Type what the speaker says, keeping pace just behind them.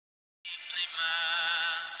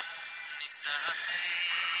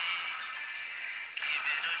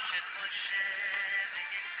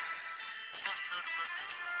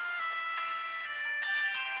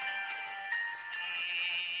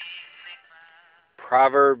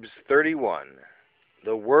Proverbs 31.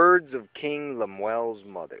 The words of King Lemuel's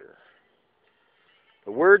mother.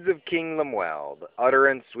 The words of King Lemuel, the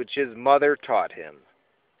utterance which his mother taught him.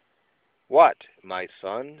 What, my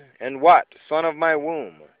son, and what, son of my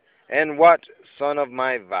womb, and what, son of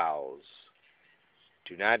my vows?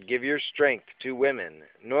 Do not give your strength to women,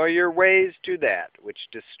 nor your ways to that which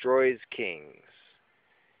destroys kings.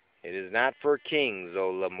 It is not for kings,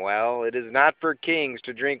 O Lemuel, it is not for kings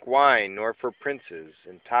to drink wine, nor for princes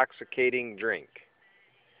intoxicating drink,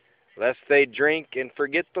 lest they drink and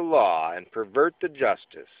forget the law and pervert the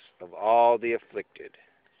justice of all the afflicted.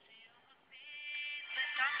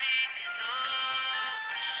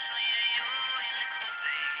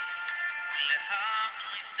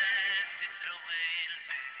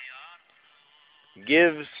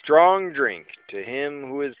 Give strong drink to him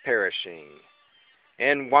who is perishing,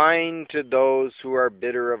 and wine to those who are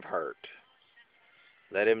bitter of heart.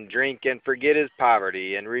 Let him drink and forget his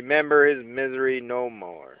poverty, and remember his misery no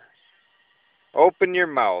more. Open your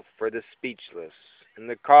mouth for the speechless, and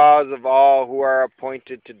the cause of all who are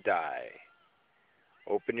appointed to die.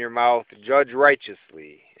 Open your mouth, judge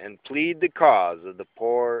righteously, and plead the cause of the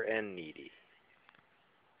poor and needy.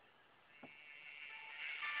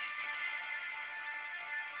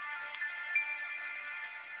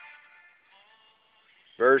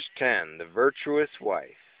 Verse 10, the virtuous wife.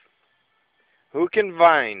 Who can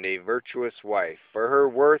find a virtuous wife? For her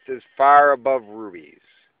worth is far above rubies.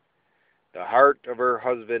 The heart of her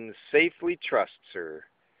husband safely trusts her,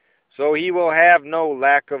 so he will have no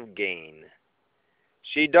lack of gain.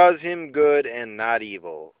 She does him good and not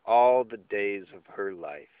evil all the days of her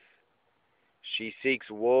life. She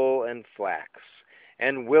seeks wool and flax,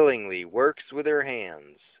 and willingly works with her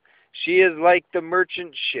hands. She is like the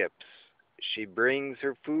merchant ships. She brings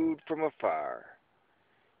her food from afar.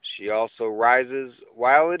 She also rises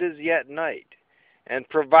while it is yet night, and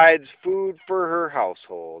provides food for her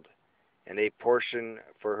household, and a portion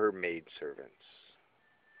for her maidservants.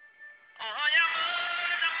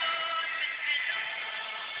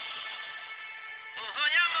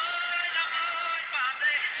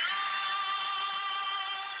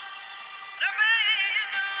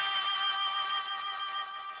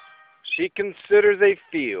 She considers a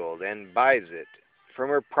field and buys it. From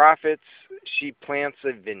her profits she plants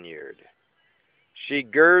a vineyard. She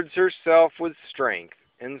girds herself with strength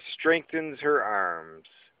and strengthens her arms.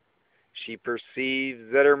 She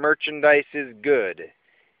perceives that her merchandise is good,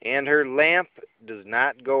 and her lamp does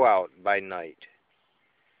not go out by night.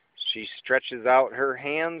 She stretches out her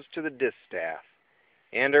hands to the distaff,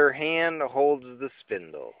 and her hand holds the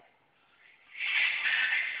spindle.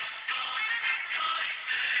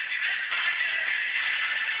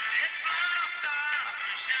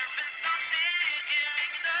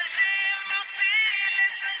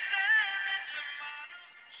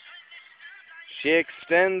 She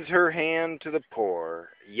extends her hand to the poor.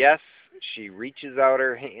 Yes, she reaches out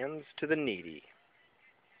her hands to the needy.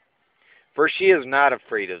 For she is not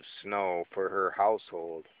afraid of snow for her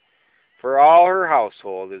household, for all her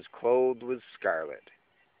household is clothed with scarlet.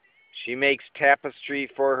 She makes tapestry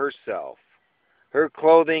for herself. Her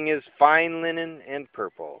clothing is fine linen and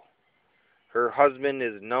purple. Her husband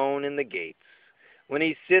is known in the gates, when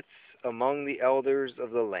he sits among the elders of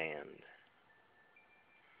the land.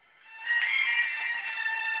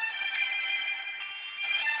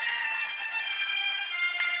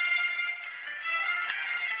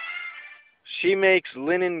 She makes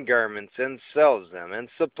linen garments and sells them, and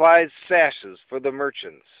supplies sashes for the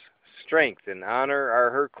merchants. Strength and honor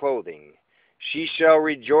are her clothing. She shall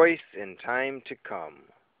rejoice in time to come.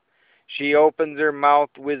 She opens her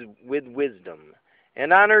mouth with wisdom,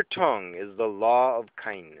 and on her tongue is the law of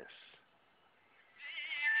kindness.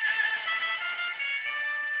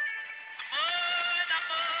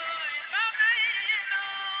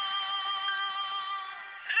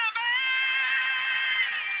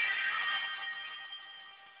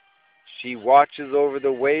 She watches over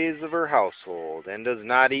the ways of her household, and does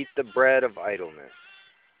not eat the bread of idleness.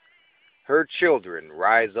 Her children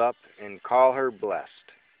rise up and call her blessed.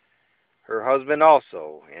 Her husband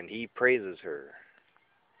also, and he praises her.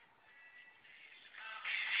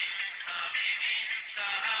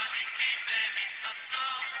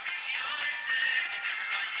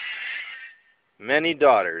 Many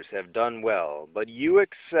daughters have done well, but you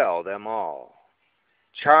excel them all.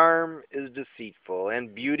 Charm is deceitful,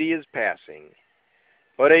 and beauty is passing,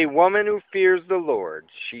 But a woman who fears the Lord,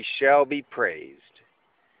 she shall be praised.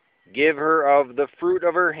 Give her of the fruit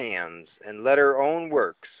of her hands, and let her own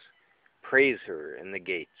works praise her in the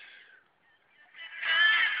gates.